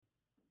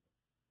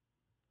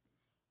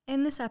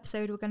In this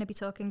episode, we're going to be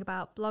talking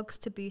about blogs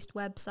to boost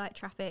website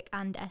traffic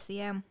and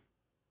SEO.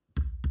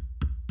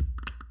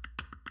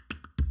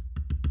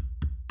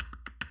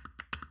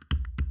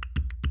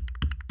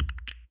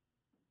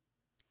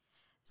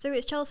 So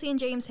it's Chelsea and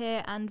James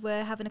here, and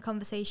we're having a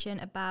conversation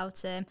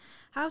about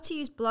how to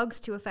use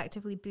blogs to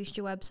effectively boost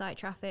your website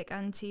traffic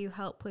and to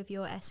help with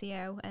your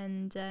SEO.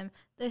 And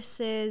this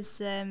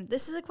is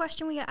a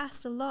question we get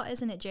asked a lot,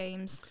 isn't it,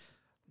 James?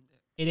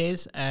 It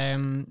is.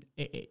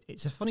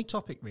 It's a funny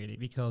topic, really,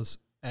 because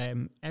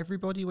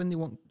everybody,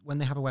 when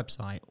they have a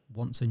website,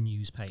 wants a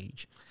news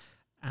page,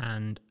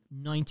 and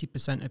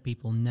 90% of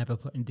people never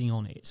put anything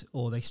on it,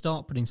 or they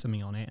start putting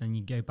something on it, and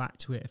you go back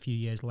to it a few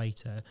years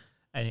later.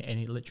 And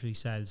it literally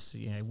says,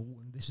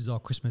 this is our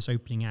Christmas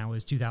opening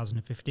hours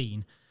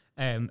 2015,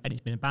 and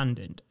it's been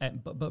abandoned.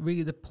 But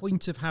really the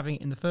point of having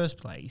it in the first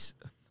place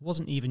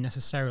wasn't even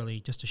necessarily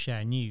just to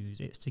share news.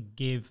 It's to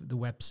give the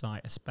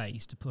website a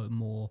space to put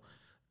more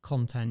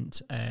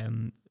content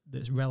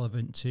that's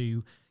relevant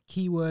to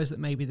keywords that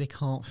maybe they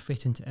can't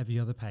fit into every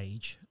other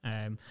page.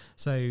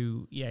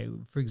 So,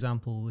 for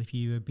example, if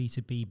you're a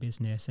B2B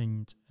business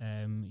and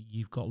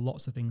you've got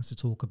lots of things to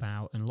talk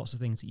about and lots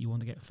of things that you want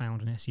to get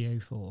found on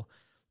SEO for,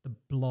 the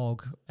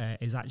blog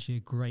is actually a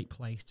great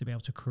place to be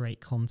able to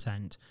create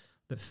content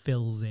that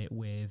fills it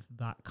with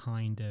that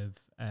kind of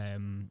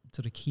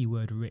sort of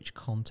keyword-rich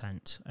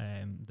content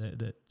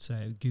that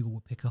Google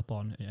will pick up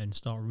on and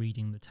start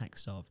reading the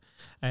text of.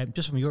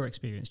 Just from your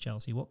experience,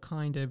 Chelsea, what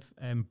kind of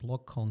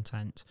blog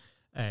content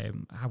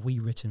have we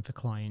written for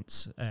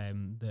clients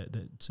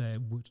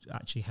that would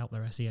actually help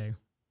their SEO?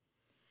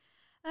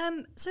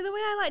 So the way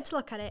I like to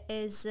look at it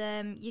is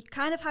you'd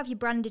kind of have your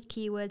branded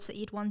keywords that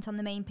you'd want on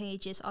the main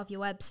pages of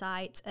your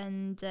website,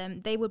 and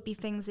they would be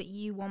things that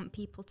you want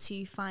people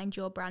to find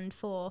your brand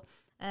for.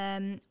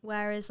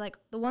 Whereas like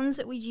the ones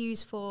that we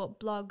use for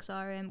blogs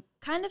are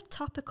kind of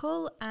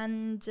topical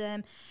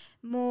and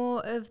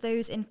more of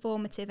those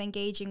informative,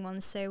 engaging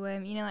ones. So,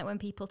 like when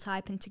people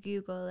type into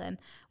Google,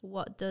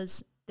 what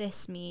does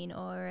this mean,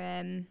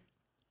 or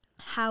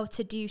how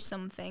to do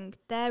something,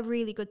 they're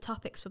really good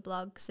topics for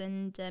blogs,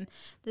 and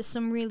there's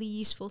some really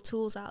useful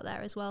tools out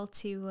there as well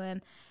to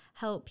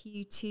help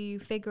you to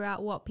figure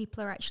out what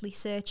people are actually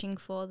searching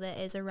for that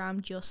is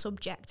around your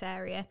subject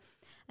area.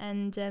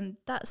 And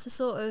that's the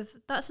sort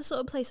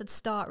of place I'd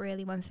start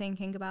really when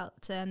thinking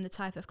about the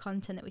type of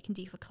content that we can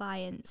do for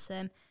clients.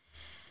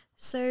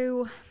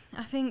 So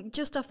I think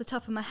just off the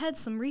top of my head,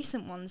 some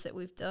recent ones that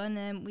we've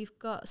done, we've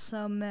got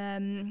some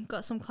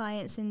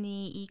clients in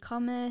the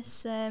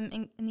e-commerce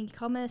in the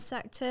e-commerce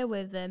sector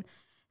with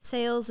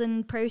sales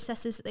and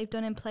processes that they've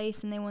done in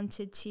place, and they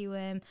wanted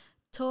to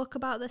talk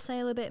about the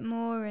sale a bit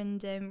more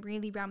and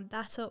really ramp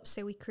that up.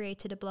 So we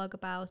created a blog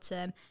about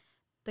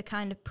the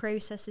kind of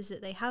processes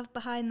that they have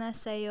behind their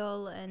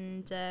sale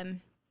and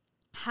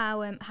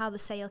how the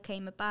sale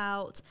came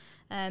about.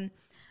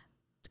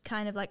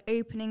 Kind of like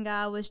opening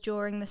hours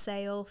during the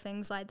sale,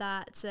 things like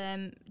that,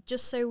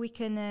 just so we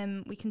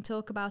can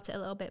talk about it a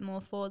little bit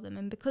more for them.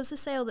 And because the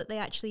sale that they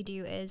actually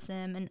do is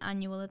an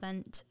annual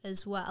event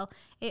as well,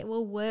 it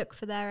will work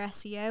for their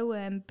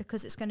SEO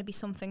because it's going to be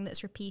something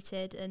that's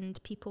repeated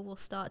and people will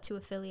start to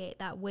affiliate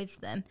that with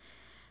them.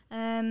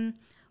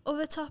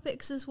 Other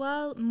topics as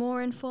well,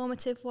 more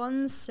informative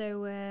ones,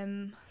 so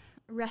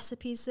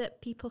recipes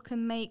that people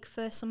can make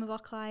for some of our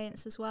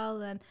clients as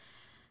well.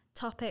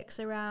 Topics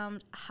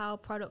around how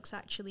products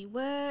actually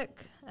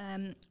work,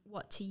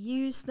 what to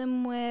use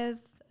them with,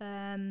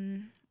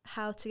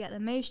 how to get the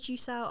most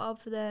use out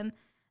of them.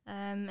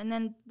 And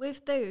then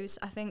with those,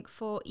 I think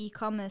for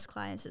e-commerce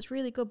clients, it's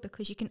really good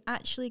because you can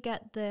actually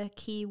get the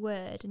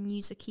keyword and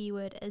use the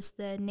keyword as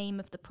the name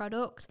of the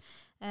product.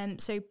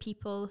 So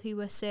people who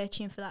are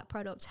searching for that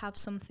product have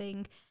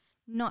something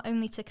not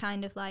only to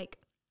kind of like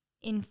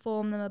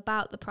inform them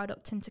about the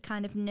product and to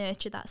kind of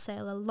nurture that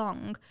sale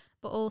along,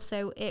 but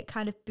also it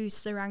kind of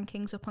boosts the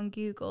rankings up on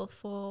Google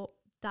for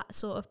that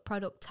sort of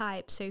product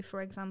type. So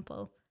for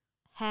example,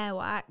 hair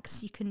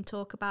wax, you can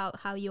talk about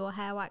how your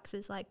hair wax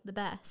is like the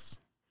best.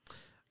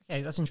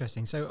 Okay, that's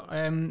interesting. So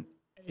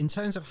in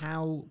terms of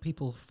how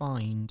people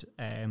find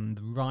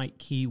the right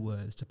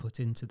keywords to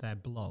put into their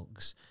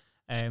blogs,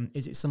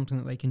 is it something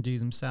that they can do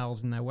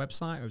themselves in their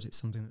website, or is it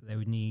something that they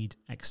would need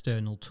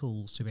external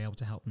tools to be able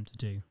to help them to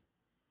do?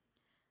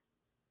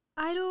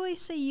 I'd always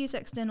say use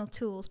external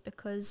tools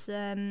because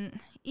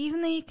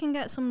even though you can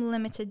get some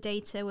limited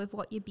data with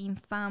what you're being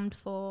found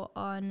for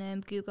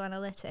on Google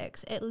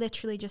Analytics, it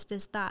literally just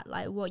is that,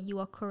 like what you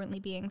are currently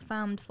being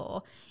found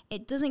for.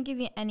 It doesn't give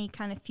you any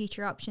kind of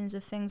future options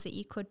of things that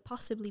you could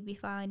possibly be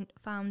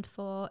found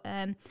for.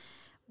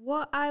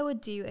 What I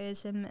would do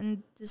is,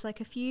 and there's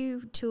like a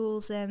few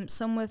tools,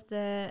 some with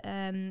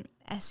the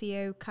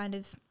SEO kind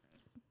of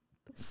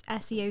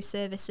SEO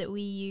service that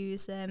we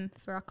use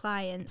for our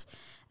clients,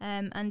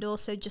 and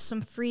also just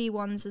some free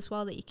ones as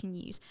well that you can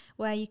use,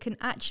 where you can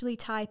actually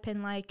type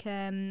in like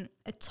a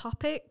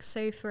topic.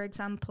 So for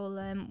example,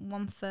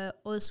 one for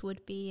us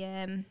would be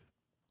SEO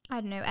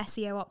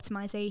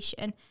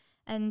optimization,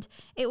 and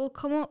it will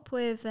come up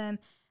with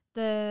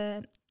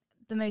the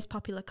the most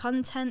popular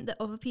content that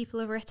other people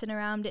have written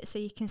around it, so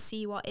you can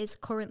see what is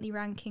currently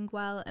ranking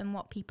well and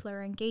what people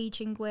are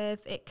engaging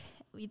with.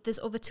 There's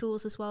other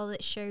tools as well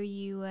that show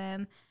you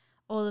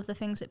all of the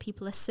things that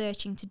people are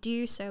searching to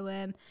do.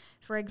 So,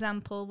 for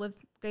example, with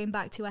going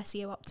back to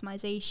SEO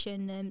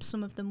optimization,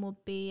 some of them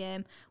would be,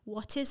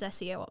 what is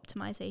SEO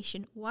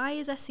optimization? Why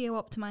is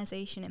SEO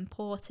optimization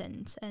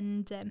important?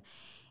 And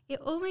it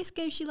almost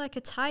gives you like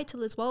a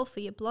title as well for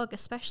your blog,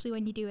 especially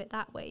when you do it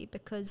that way,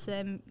 because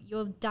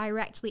you're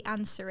directly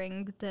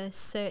answering the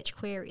search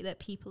query that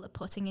people are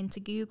putting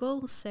into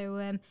Google.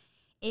 So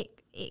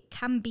it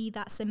can be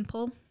that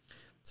simple.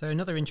 So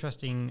another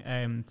interesting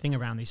thing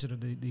around these sort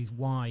of these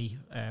why,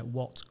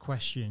 what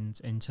questions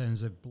in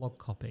terms of blog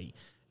copy.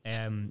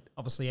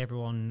 Obviously,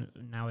 everyone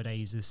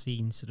nowadays has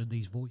seen sort of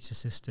these voice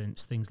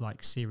assistants, things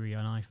like Siri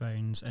on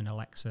iPhones and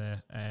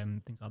Alexa,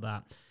 things like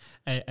that.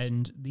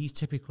 And these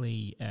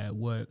typically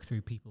work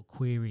through people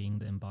querying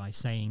them by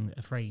saying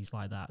a phrase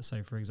like that.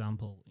 So, for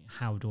example,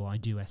 how do I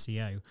do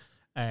SEO?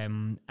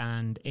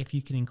 And if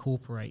you can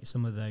incorporate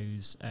some of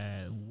those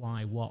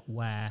why, what,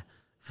 where,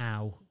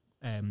 how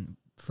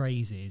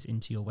phrases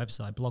into your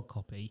website blog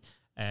copy,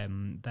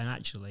 then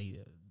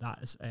actually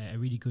that's a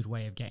really good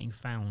way of getting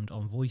found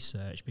on voice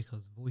search,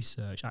 because voice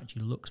search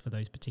actually looks for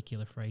those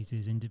particular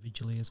phrases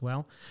individually as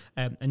well.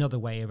 Another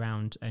way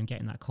around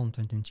getting that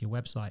content into your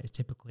website is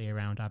typically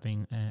around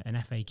having an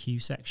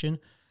FAQ section,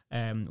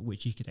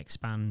 which you could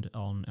expand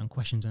on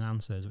questions and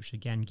answers, which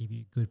again give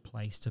you a good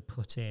place to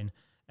put in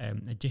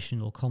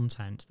additional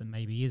content that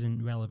maybe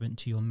isn't relevant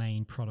to your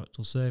main product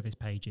or service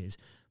pages,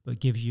 but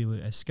gives you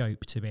a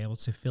scope to be able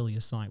to fill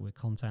your site with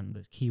content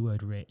that's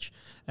keyword rich,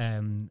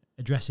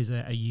 addresses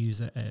a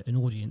user, an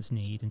audience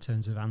need in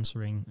terms of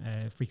answering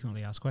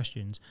frequently asked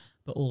questions,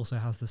 but also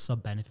has the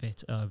sub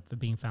benefit of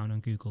being found on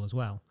Google as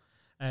well.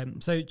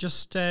 So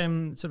just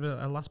sort of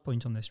a last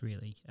point on this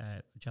really,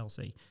 for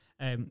Chelsea.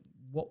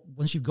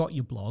 Once you've got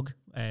your blog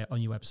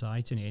on your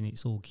website and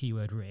it's all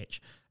keyword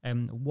rich,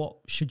 what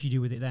should you do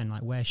with it then?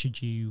 Like, where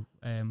should you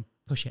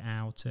push it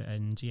out,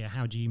 and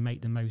how do you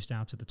make the most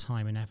out of the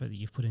time and effort that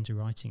you've put into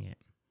writing it?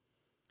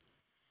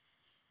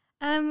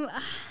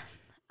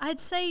 I'd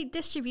say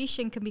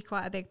distribution can be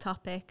quite a big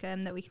topic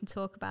that we can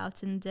talk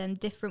about, and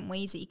different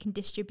ways that you can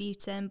distribute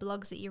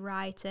blogs that you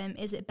write.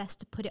 Is it best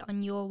to put it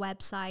on your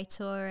website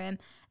or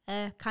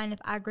a kind of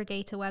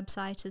aggregator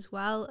website as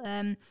well?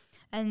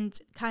 And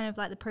kind of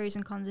like the pros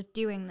and cons of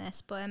doing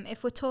this. But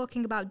if we're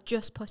talking about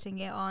just putting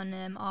it on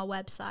our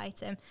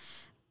website,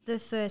 the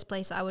first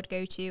place I would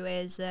go to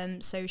is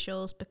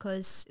socials,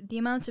 because the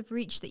amount of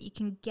reach that you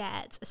can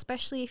get,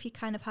 especially if you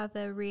kind of have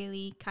a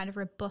really kind of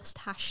robust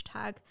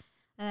hashtag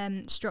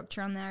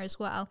structure on there as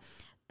well,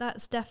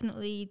 that's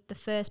definitely the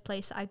first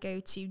place I go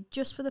to,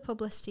 just for the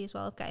publicity as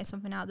well of getting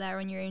something out there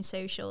on your own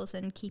socials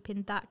and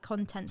keeping that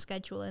content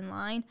schedule in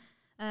line.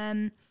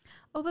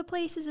 Other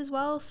places as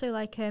well, so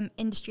like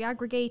industry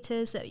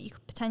aggregators that you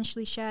could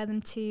potentially share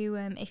them to,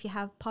 if you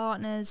have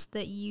partners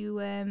that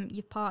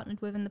you've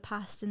partnered with in the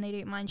past and they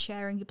don't mind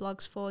sharing your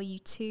blogs for you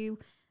too.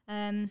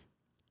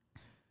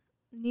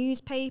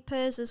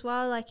 Newspapers as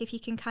well, like if you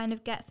can kind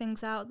of get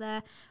things out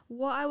there.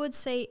 What I would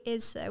say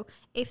is, so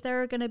if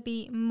there are going to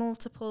be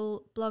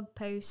multiple blog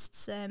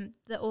posts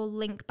that all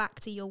link back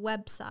to your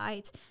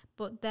website,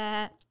 but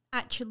they're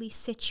actually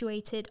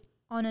situated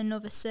on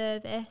another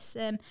service,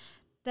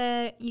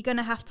 you're going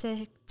to have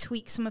to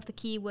tweak some of the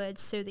keywords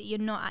so that you're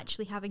not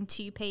actually having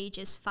two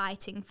pages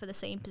fighting for the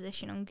same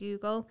position on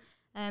Google,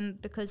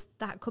 because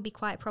that could be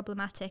quite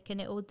problematic and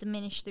it will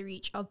diminish the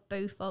reach of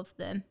both of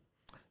them.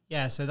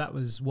 Yeah, so that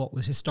was what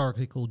was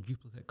historically called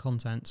duplicate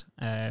content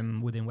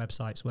within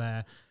websites,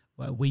 where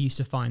we used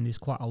to find this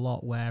quite a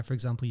lot, where, for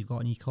example, you've got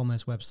an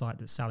e-commerce website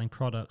that's selling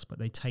products, but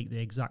they take the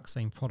exact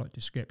same product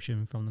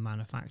description from the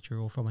manufacturer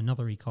or from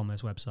another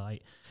e-commerce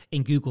website.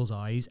 In Google's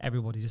eyes,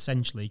 everybody's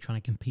essentially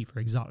trying to compete for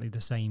exactly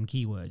the same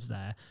keywords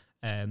there.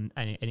 And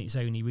it's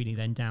only really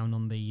then down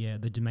on the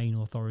domain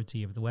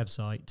authority of the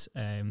website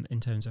in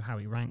terms of how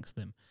it ranks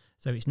them.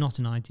 So it's not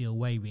an ideal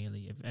way,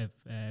 really, of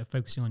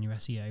focusing on your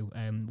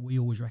SEO. We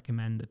always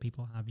recommend that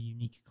people have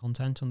unique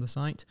content on the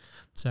site.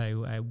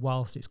 So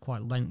whilst it's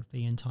quite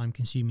lengthy and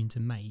time-consuming to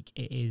make,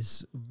 it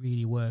is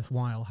really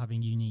worthwhile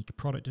having unique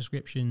product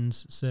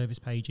descriptions, service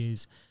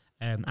pages,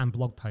 and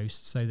blog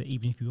posts, so that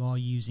even if you are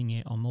using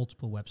it on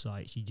multiple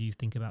websites, you do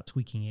think about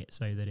tweaking it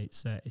so that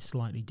it's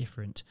slightly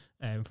different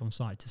from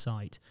site to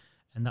site.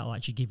 And that'll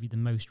actually give you the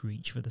most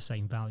reach for the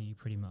same value,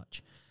 pretty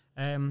much.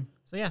 So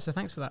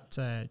thanks for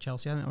that,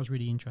 Chelsea. I think that was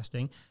really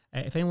interesting.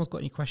 If anyone's got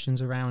any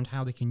questions around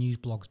how they can use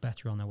blogs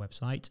better on their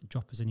website,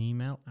 drop us an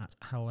email at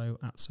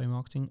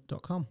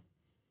hello@somarketing.com.